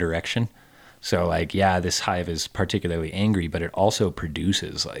in one direction. So like, yeah, this hive is particularly angry, but it also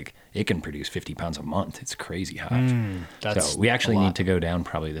produces it can produce 50 pounds a month. It's a crazy hive. So we actually need to go down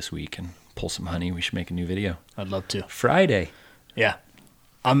probably this week and pull some honey. We should make a new video. I'd love to. Friday. Yeah.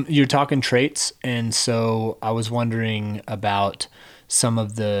 You're talking traits. And so I was wondering about some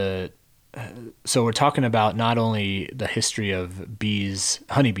of so we're talking about not only the history of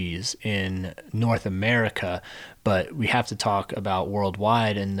honeybees in North America, but we have to talk about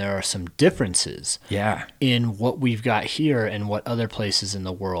worldwide, and there are some differences in what we've got here and what other places in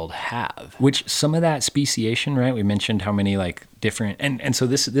the world have. Which some of that speciation, right? We mentioned how many like different, and so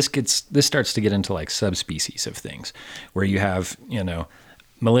this starts to get into like subspecies of things, where you have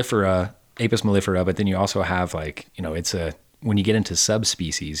mellifera, Apis mellifera, but then you also have like when you get into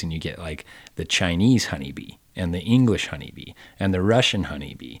subspecies and you get like the Chinese honeybee and the English honeybee and the Russian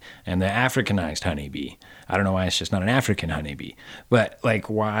honeybee and the Africanized honeybee. I don't know why it's just not an African honeybee, but like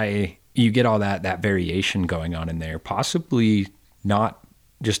why you get all that variation going on in there, possibly not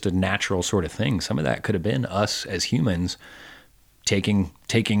just a natural sort of thing. Some of that could have been us as humans taking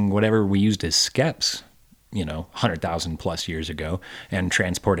whatever we used as skeps, 100,000 plus years ago, and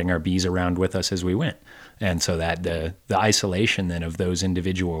transporting our bees around with us as we went. And so that the isolation then of those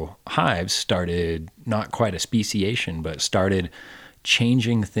individual hives started not quite a speciation, but started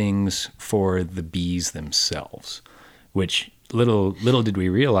changing things for the bees themselves, which little did we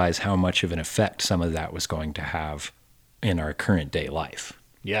realize how much of an effect some of that was going to have in our current day life.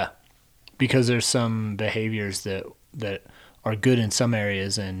 Yeah, because there's some behaviors that are good in some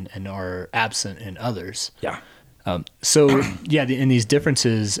areas and are absent in others. Yeah. In these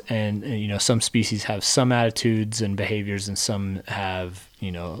differences, and some species have some attitudes and behaviors, and some have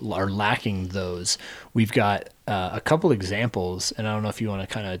are lacking those. We've got a couple examples, and I don't know if you want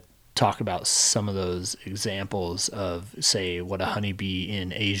to kind of talk about some of those examples of, say, what a honeybee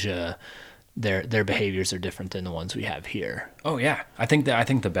in Asia, their behaviors are different than the ones we have here. Oh yeah, I think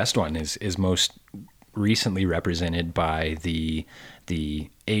the best one is most recently represented by the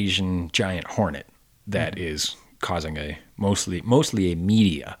Asian giant hornet that is causing a mostly a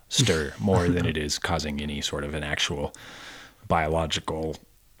media stir more than it is causing any sort of an actual biological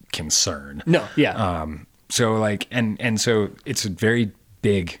concern. No, yeah. So like, and so it's a very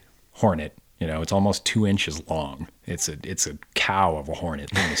big hornet You know, it's almost 2 inches long. It's a cow of a hornet.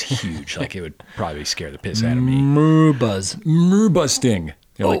 The thing is huge. Like, it would probably scare the piss out of me. Merbuzz Sting.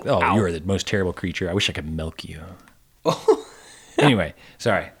 You're like, oh, ow. you are the most terrible creature. I wish I could milk you. Anyway,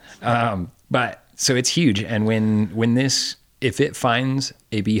 sorry. But so it's huge. And if it finds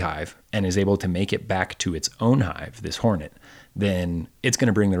a beehive and is able to make it back to its own hive, this hornet, then it's going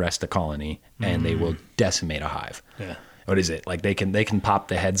to bring the rest of the colony and they will decimate a hive. Yeah. What is it? Like they can pop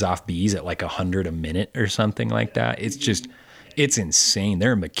the heads off bees at like 100 a minute or something like that. It's insane.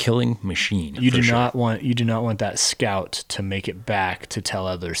 They're a killing machine. You do not want that scout to make it back to tell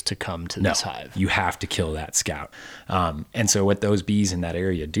others to come to this hive. You have to kill that scout. And so what those bees in that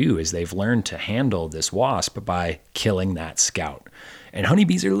area do is they've learned to handle this wasp by killing that scout. And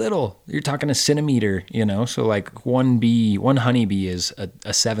honeybees are little. You're talking a centimeter, you know? So like one honeybee is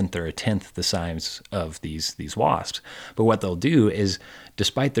a seventh or a tenth the size of these wasps. But what they'll do is,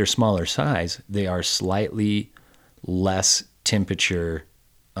 despite their smaller size, they are slightly less temperature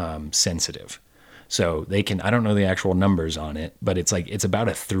sensitive. So they can, I don't know the actual numbers on it, but it's about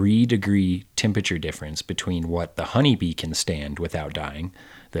a 3-degree temperature difference between what the honeybee can stand without dying,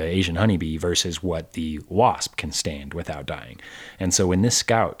 the Asian honeybee, versus what the wasp can stand without dying. And so when this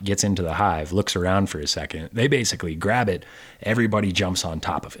scout gets into the hive, looks around for a second, they basically grab it, everybody jumps on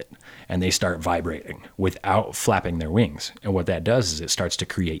top of it, and they start vibrating without flapping their wings. And what that does is it starts to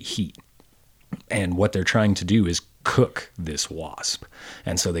create heat. And what they're trying to do is cook this wasp.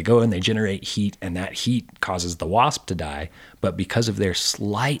 And so they go and they generate heat, and that heat causes the wasp to die. But because of their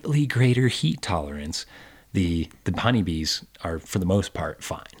slightly greater heat tolerance, the honeybees are, for the most part,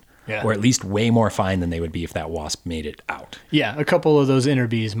 fine. Yeah. Or at least way more fine than they would be if that wasp made it out. Yeah, a couple of those inner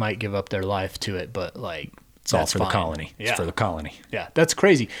bees might give up their life to it, but like it's all for the colony. Yeah. It's for the colony. Yeah, that's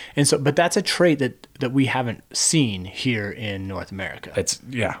crazy. And so, but that's a trait that we haven't seen here in North America. It's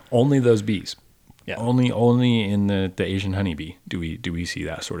only those bees. Yeah. Only in the Asian honeybee do we see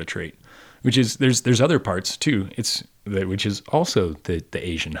that sort of trait. Which is there's other parts too. Which is also the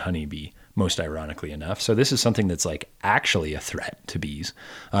Asian honeybee, most ironically enough. So this is something that's like actually a threat to bees.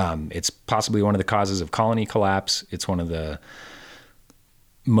 It's possibly one of the causes of colony collapse. It's one of the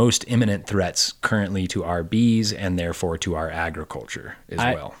most imminent threats currently to our bees and therefore to our agriculture as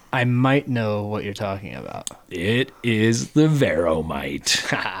well. I might know what you're talking about. It is the veromite.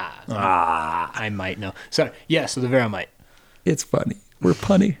 I might know. So the veromite. It's funny. We're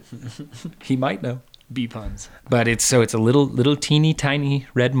punny. He might know. Bee puns. But it's a little teeny tiny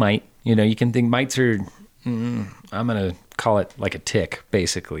red mite. You know, you can think mites are, I'm going to call it like a tick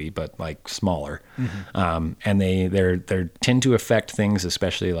basically, but like smaller. Mm-hmm. And they tend to affect things,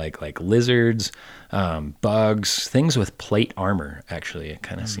 especially like lizards, bugs, things with plate armor. Actually, it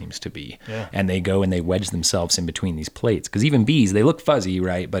kind of seems to be. Yeah. And they go and they wedge themselves in between these plates, because even bees, they look fuzzy,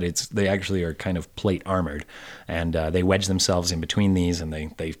 right? But they actually are kind of plate armored, and they wedge themselves in between these, and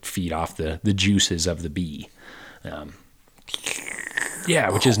they feed off the juices of the bee.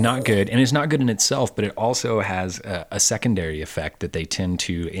 Which is not good. And it's not good in itself, but it also has a secondary effect that they tend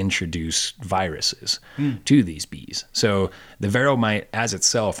to introduce viruses to these bees. So the veromite as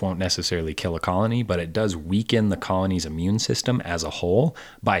itself won't necessarily kill a colony, but it does weaken the colony's immune system as a whole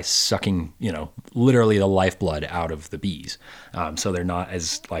by sucking, literally the lifeblood out of the bees. So they're not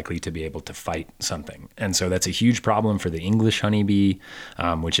as likely to be able to fight something. And so that's a huge problem for the English honeybee,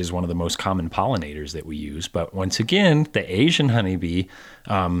 which is one of the most common pollinators that we use. But once again, the Asian honeybee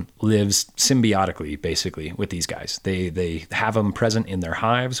lives symbiotically, basically, with these guys. They have them present in their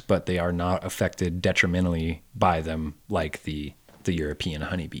hives, but they are not affected detrimentally by them like the European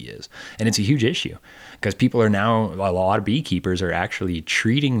honeybee is. And it's a huge issue, because people are now, a lot of beekeepers are actually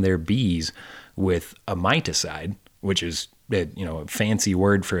treating their bees with a miticide, which is a fancy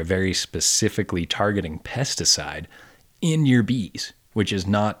word for a very specifically targeting pesticide in your bees, which is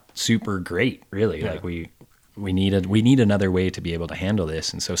not super great, really. Yeah. Like we need another way to be able to handle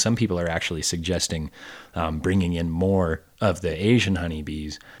this. And so some people are actually suggesting bringing in more of the Asian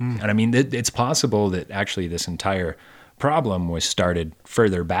honeybees. And I mean, it's possible that actually this entire problem was started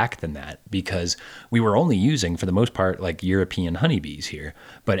further back than that, because we were only using, for the most part, like European honeybees here.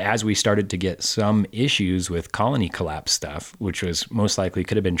 But as we started to get some issues with colony collapse stuff, which was most likely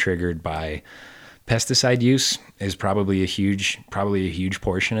could have been triggered by pesticide use, is probably a huge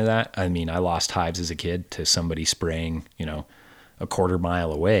portion of that. I mean, I lost hives as a kid to somebody spraying, a quarter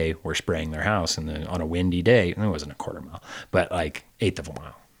mile away. We're spraying their house on a windy day. And it wasn't a quarter mile, but like 1/8 of a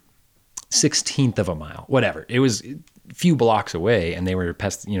mile, 1/16 of a mile, whatever. It was a few blocks away, and they were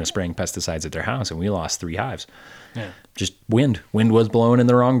spraying pesticides at their house, and we lost 3 hives. Yeah. Just wind was blowing in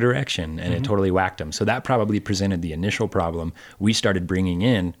the wrong direction, and it totally whacked them. So that probably presented the initial problem. We started bringing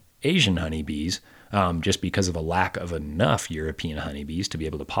in Asian honeybees, just because of a lack of enough European honeybees to be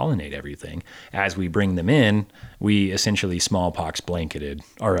able to pollinate everything. As we bring them in, we essentially smallpox blanketed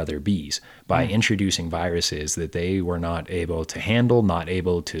our other bees by introducing viruses that they were not able to handle, not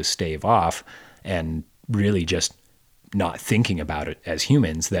able to stave off, and really just not thinking about it as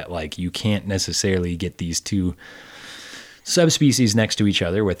humans, that like you can't necessarily get these two subspecies next to each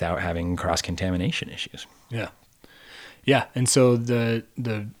other without having cross-contamination issues. Yeah. Yeah. And so the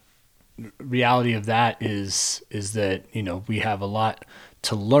reality of that is that, we have a lot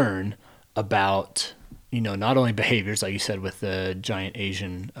to learn about, not only behaviors, like you said, with the giant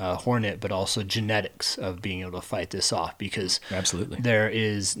Asian hornet, but also genetics of being able to fight this off, because Absolutely. there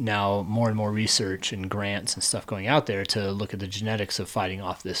is now more and more research and grants and stuff going out there to look at the genetics of fighting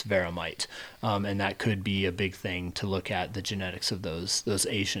off this veromite. And that could be a big thing to look at, the genetics of those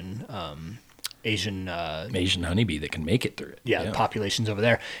Asian honeybee that can make it through it. Yeah, populations over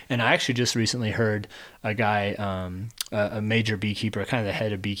there. And I actually just recently heard a guy, a major beekeeper, kind of the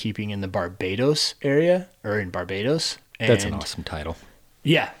head of beekeeping in the Barbados area, or in Barbados. And That's an awesome title.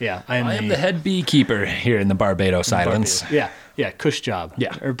 Yeah. I am the head beekeeper here in the Barbados Islands. Yeah, cush job.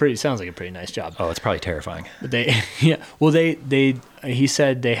 Yeah. Sounds like a pretty nice job. Oh, it's probably terrifying. But he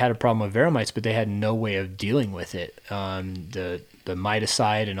said they had a problem with veromites, but they had no way of dealing with it. The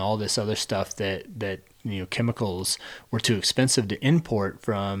miticide and all this other stuff that chemicals were too expensive to import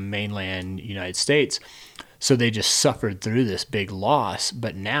from mainland United States. So they just suffered through this big loss.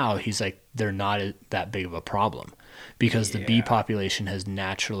 But now he's like, they're not that big of a problem, because the bee population has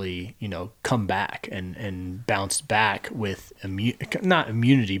naturally, come back and bounced back with not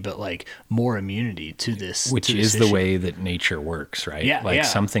immunity, but like more immunity to this. Which is the way that nature works, right? Yeah.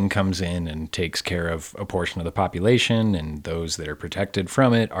 Something comes in and takes care of a portion of the population, and those that are protected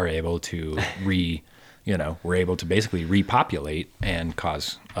from it are able to we're able to basically repopulate and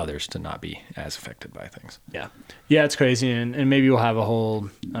cause others to not be as affected by things. Yeah, it's crazy, and maybe we'll have a whole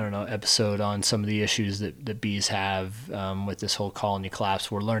episode on some of the issues that bees have with this whole colony collapse.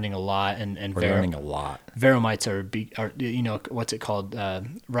 We're learning a lot, and we're learning a lot. Veromites are what's it called?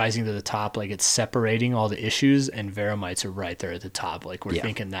 Rising to the top, like it's separating all the issues, and veromites are right there at the top. Like we're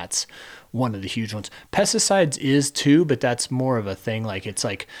thinking that's one of the huge ones. Pesticides is too, but that's more of a thing. Like it's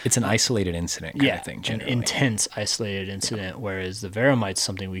an isolated incident kind of thing. Generally. An intense isolated incident, whereas the veromite's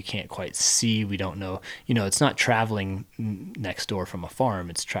something we can't quite see. We don't know. It's not traveling next door from a farm.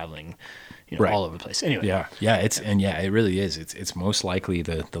 It's traveling, all over the place. Anyway. It really is. It's most likely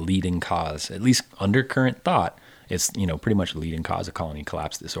the leading cause, at least under current thought. It's pretty much the leading cause of colony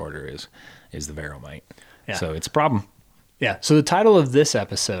collapse disorder is the veromite. Yeah. So it's a problem. Yeah. So the title of this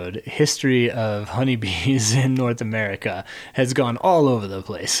episode, History of Honeybees in North America, has gone all over the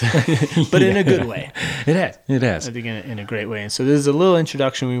place, but in a good way. It has. I think in a great way. And so this is a little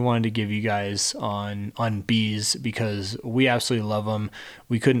introduction we wanted to give you guys on bees, because we absolutely love them.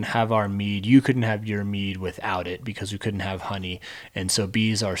 We couldn't have our mead. You couldn't have your mead without it, because we couldn't have honey. And so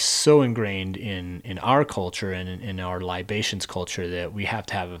bees are so ingrained in our culture and in our libations culture that we have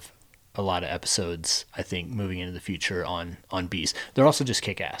to have a lot of episodes, I think, moving into the future on bees. They're also just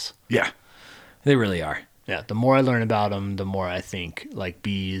kick-ass. Yeah, they really are. Yeah, the more I learn about them, the more I think like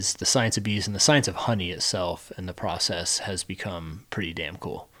bees, the science of bees and the science of honey itself and the process has become pretty damn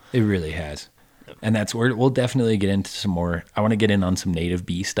cool. It really has. And that's where we'll definitely get into some more. I want to get in on some native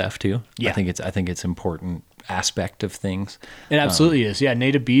bee stuff too. Yeah. I think it's important aspect of things. It absolutely is. Yeah,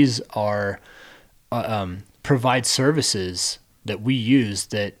 native bees are provide services that we use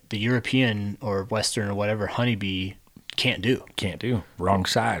that the European or Western or whatever honeybee can't do. Wrong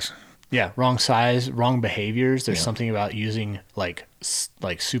size. Yeah, wrong size, wrong behaviors. There's something about using like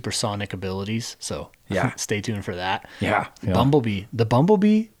supersonic abilities. So stay tuned for that. Yeah. Bumblebee. The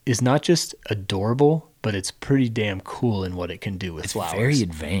bumblebee is not just adorable, but it's pretty damn cool in what it can do with flowers. It's very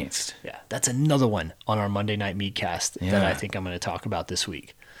advanced. Yeah, that's another one on our Monday Night Meatcast that I think I'm going to talk about this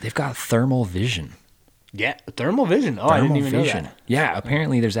week. They've got thermal vision. Yeah, thermal vision. Oh, I didn't even know that. Yeah,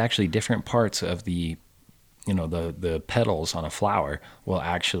 apparently there's actually different parts of the petals on a flower will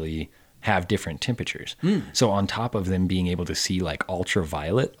actually have different temperatures. So on top of them being able to see like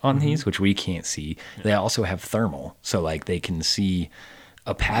ultraviolet on these, which we can't see, they also have thermal. So like they can see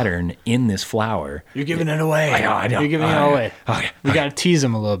a pattern in this flower. You're giving it away. I know. You're giving it all away. We got to tease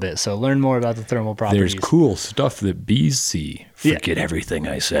them a little bit. So learn more about the thermal properties. There's cool stuff that bees see Forget everything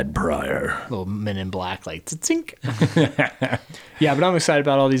I said prior. Little Men in Black, like tink. Yeah, but I'm excited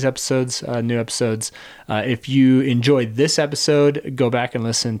about all these episodes, new episodes. If you enjoyed this episode, go back and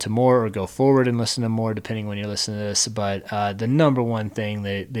listen to more, or go forward and listen to more, depending when you're listening to this. But the number one thing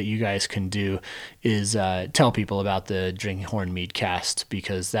that you guys can do is tell people about the Drinking Horn Meadcast,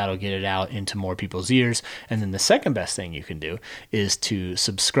 because that'll get it out into more people's ears. And then the second best thing you can do is to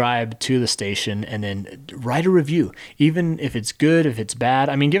subscribe to the station and then write a review, even if it's good, if it's bad.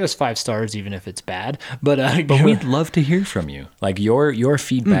 I mean, give us 5 stars, even if it's bad. But we'd love to hear from you. Like your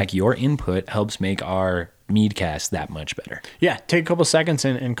feedback, your input helps make our Meadcast that much better. Yeah, take a couple seconds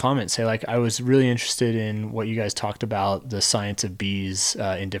and comment. Say, like, I was really interested in what you guys talked about, the science of bees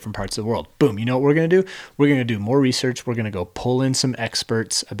in different parts of the world. Boom. You know what we're going to do? We're going to do more research. We're going to go pull in some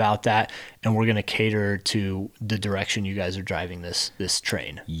experts about that, and we're going to cater to the direction you guys are driving this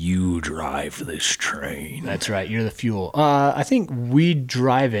train. You drive this train. That's right. You're the fuel. I think we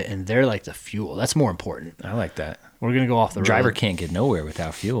drive it, and they're like the fuel. That's more important. I like that. We're going to go off the road. Driver can't get nowhere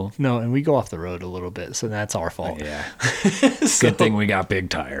without fuel. No, and we go off the road a little bit, so that's our fault. Yeah. Good thing we got big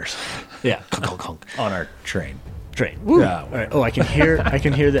tires. Yeah. On our train. Woo. Yeah, all right. Oh, I can hear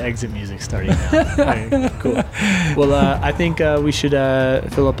the exit music starting now. All right, cool. Well, I think we should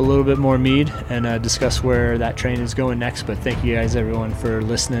fill up a little bit more mead and discuss where that train is going next. But thank you guys, everyone, for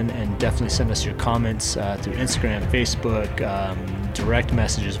listening, and definitely send us your comments through Instagram, Facebook, direct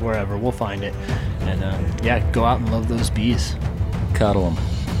messages, wherever. We'll find it. And yeah, go out and love those bees. Cuddle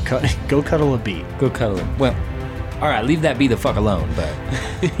them. Go cuddle a bee. Go cuddle them. Well, all right, leave that bee the fuck alone.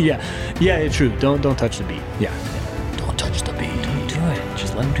 But yeah, true. Don't touch the bee. Yeah. Don't touch the bee. Don't do it.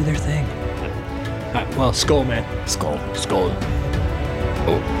 Just let them do their thing. All right, well, skull, man. Skull.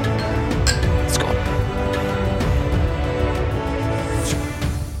 Oh.